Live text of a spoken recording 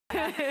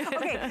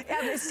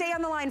Okay, stay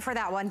on the line for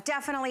that one.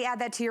 Definitely add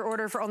that to your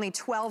order for only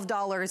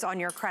 $12 on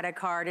your credit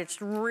card.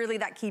 It's really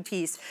that key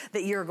piece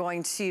that you're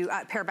going to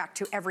pair back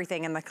to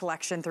everything in the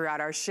collection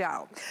throughout our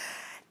show.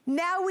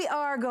 Now we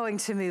are going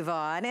to move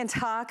on and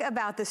talk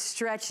about the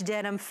stretch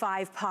denim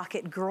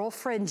 5-pocket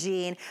girlfriend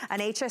jean, an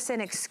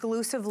HSN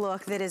exclusive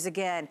look that is,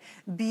 again,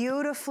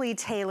 beautifully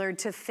tailored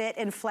to fit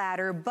and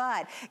flatter,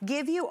 but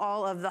give you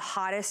all of the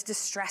hottest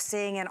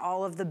distressing and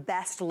all of the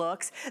best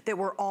looks that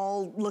we're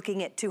all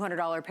looking at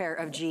 $200 pair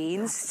of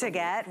jeans to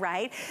get,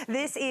 right?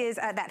 This is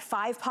that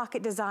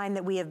 5-pocket design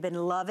that we have been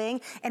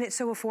loving, and it's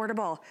so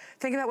affordable.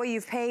 Think about what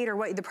you've paid or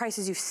what the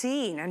prices you've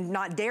seen and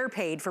not dare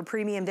paid for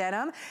premium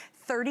denim.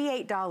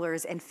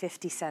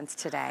 $38.50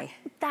 today.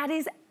 That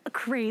is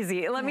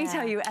crazy. Let me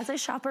tell you, as a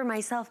shopper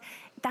myself,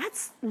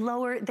 that's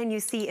lower than you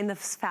see in the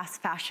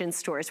fast fashion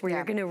stores where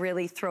you're gonna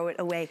really throw it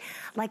away.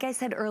 Like I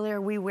said earlier,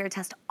 we wear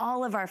test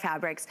all of our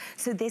fabrics.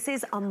 So this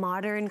is a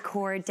modern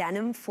core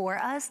denim for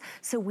us.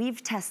 So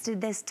we've tested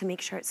this to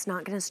make sure it's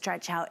not gonna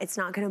stretch out. It's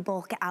not gonna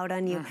bulk out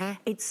on you.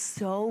 It's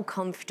so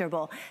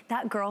comfortable.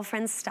 That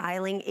girlfriend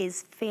styling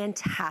is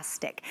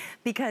fantastic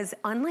because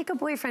unlike a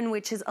boyfriend,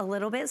 which is a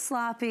little bit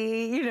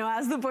sloppy, you know,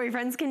 as the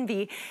boyfriends can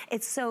be,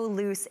 it's so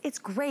loose. It's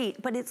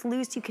great, but it's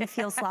loose. You can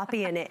feel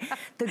sloppy in it.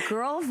 The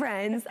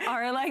girlfriends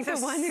are like the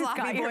one who's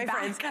got your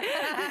back.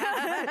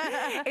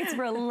 It's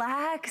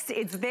relaxed.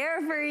 It's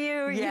there for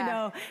you. You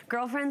know,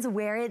 girlfriends,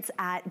 where it's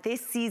at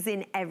this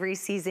season, every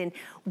season.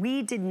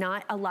 We did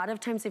not, a lot of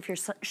times if you're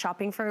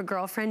shopping for a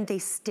girlfriend, they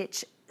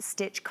stitch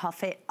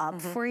cuff it up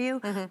for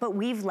you, but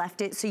we've left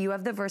it so you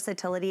have the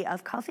versatility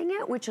of cuffing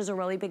it, which is a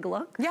really big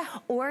look.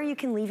 Or you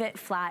can leave it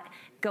flat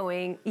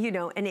going, you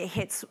know, and it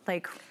hits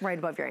like right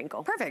above your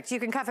ankle. Perfect. You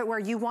can cuff it where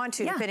you want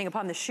to, depending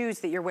upon the shoes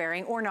that you're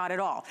wearing or not at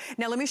all.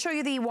 Now let me show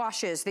you the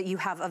washes that you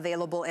have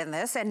available in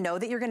this, and know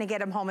that you're gonna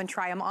get them home and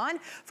try them on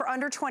for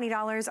under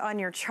 $20 on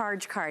your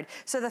charge card.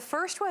 So the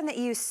first one that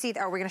you see,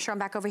 we're gonna show them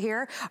back over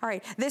here. All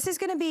right, this is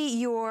gonna be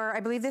your,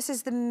 I believe this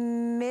is the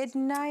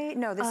midnight,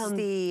 no, this is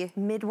the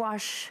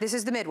mid-wash. This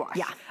is the mid-wash.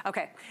 Yeah.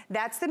 Okay,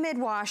 that's the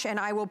mid-wash, and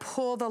I will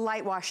pull the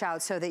light wash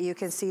out so that you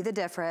can see the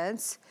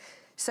difference.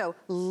 So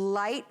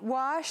light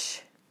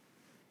wash,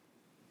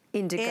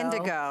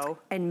 indigo,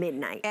 and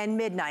midnight. And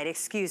midnight,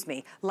 excuse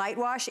me. Light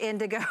wash,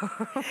 indigo,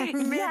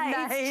 midnight.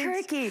 Yeah, it's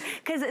tricky.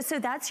 Because so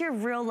that's your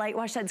real light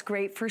wash that's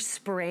great for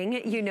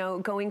spring, you know,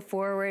 going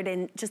forward,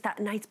 and just that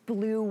nice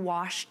blue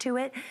wash to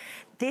it.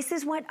 This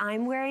is what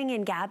I'm wearing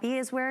and Gabby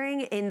is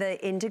wearing in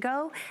the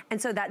indigo. And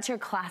so that's your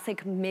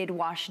classic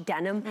mid-wash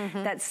denim.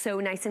 That's so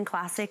nice and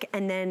classic.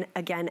 And then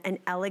again, an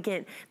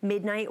elegant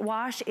midnight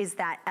wash is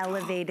that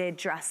elevated,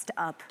 dressed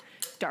up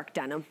dark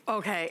denim.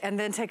 Okay, and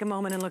then take a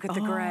moment and look at the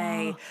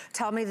gray.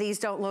 Tell me these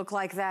don't look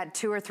like that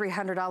 $200 or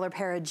 $300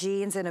 pair of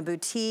jeans in a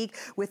boutique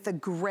with the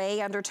gray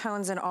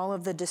undertones and all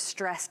of the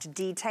distressed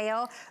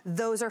detail.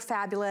 Those are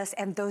fabulous,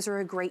 and those are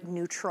a great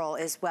neutral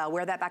as well.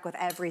 Wear that back with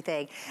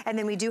everything. And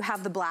then we do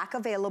have the black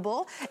available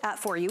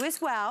for you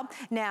as well.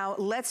 Now,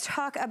 let's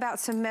talk about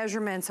some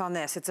measurements on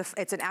this.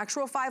 It's an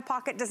actual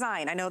 5-pocket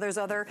design. I know there's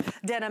other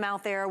denim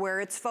out there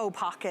where it's faux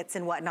pockets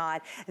and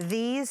whatnot.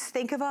 These,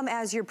 think of them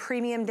as your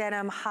premium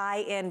denim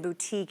high-end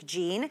boutique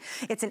jean.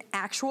 It's an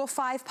actual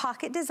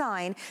 5-pocket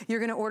design. You're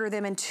gonna order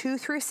them in 2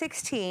 through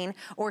 16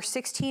 or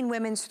 16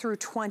 women's through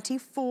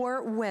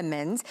 24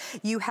 women's.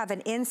 You have an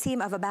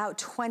inseam of about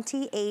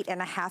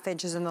 28.5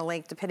 inches in the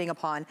length, depending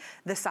upon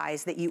the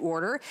size that you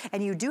order.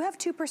 And you do have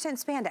 2%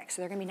 spandex,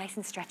 so they're gonna be nice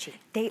and stretchy.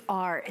 They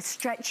are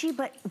stretchy,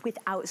 but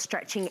without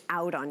stretching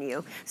out on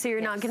you. So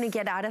you're not gonna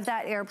get out of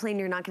that airplane,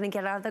 you're not gonna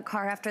get out of the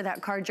car after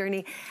that car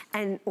journey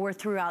or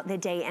throughout the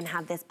day and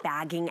have this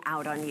bagging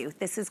out on you.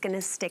 This is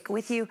gonna stick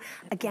with you.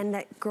 Again,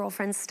 that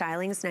girlfriend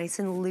styling is nice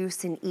and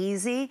loose and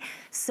easy.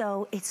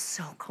 So it's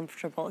so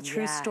comfortable.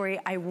 True story.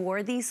 I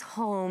wore these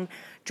home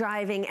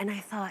driving and I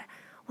thought,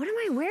 what am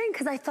I wearing?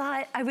 Because I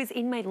thought I was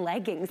in my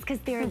leggings because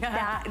they're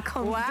that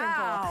comfortable.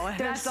 Wow,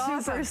 they're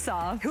super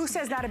soft. Who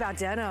says that about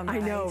denim? I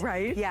know,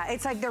 right? Yeah,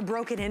 it's like they're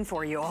broken in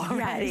for you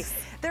already. Yes.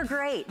 They're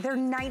great. They're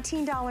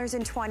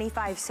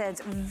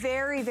 $19.25.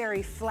 Very,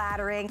 very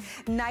flattering,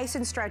 nice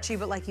and stretchy,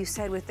 but like you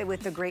said, with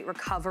the great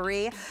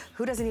recovery,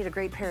 who doesn't need a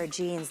great pair of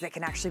jeans that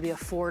can actually be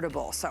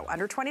affordable? So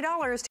under $20.